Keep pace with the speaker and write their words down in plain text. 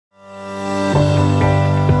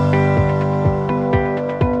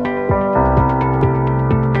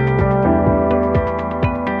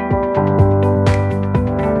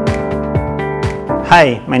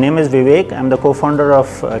Hi, my name is Vivek. I'm the co-founder of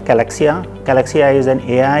Qalaxia. Qalaxia is an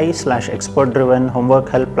AI/expert-driven homework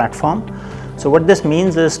help platform. So what this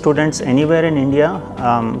means is students anywhere in India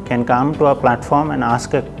can come to our platform and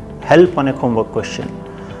ask help on a homework question.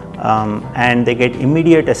 And they get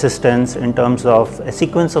immediate assistance in terms of a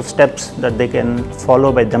sequence of steps that they can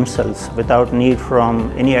follow by themselves without need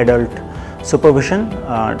from any adult supervision,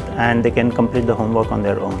 and they can complete the homework on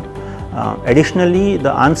their own. Additionally,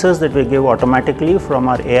 the answers that we give automatically from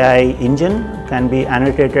our AI engine can be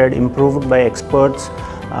annotated, improved by experts,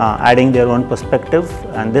 adding their own perspective,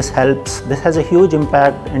 and this has a huge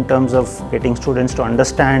impact in terms of getting students to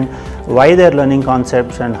understand why they're learning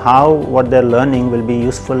concepts and how what they're learning will be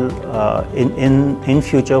useful in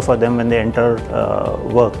future for them when they enter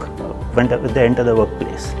the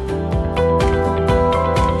workplace.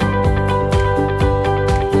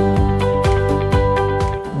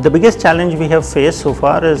 The biggest challenge we have faced so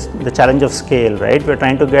far is the challenge of scale, right? We're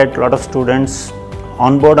trying to get a lot of students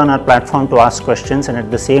on board on our platform to ask questions and at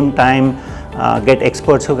the same time get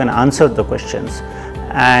experts who can answer the questions.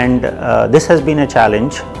 And this has been a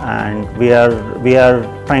challenge, and we are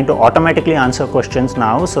trying to automatically answer questions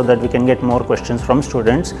now so that we can get more questions from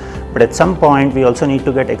students. But at some point we also need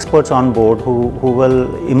to get experts on board who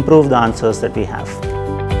will improve the answers that we have.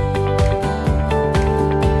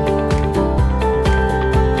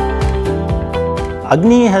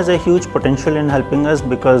 Agni has a huge potential in helping us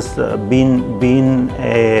because being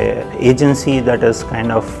an agency that is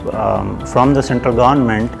kind of from the central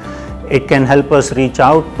government, it can help us reach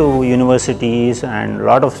out to universities and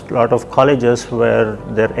lot of colleges where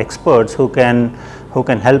there are experts who can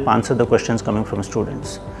help answer the questions coming from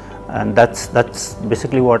students. And that's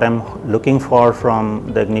basically what I'm looking for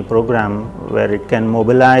from the Agni program, where it can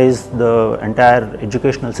mobilize the entire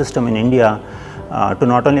educational system in India to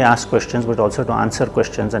not only ask questions but also to answer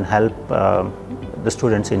questions and help the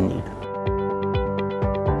students in need.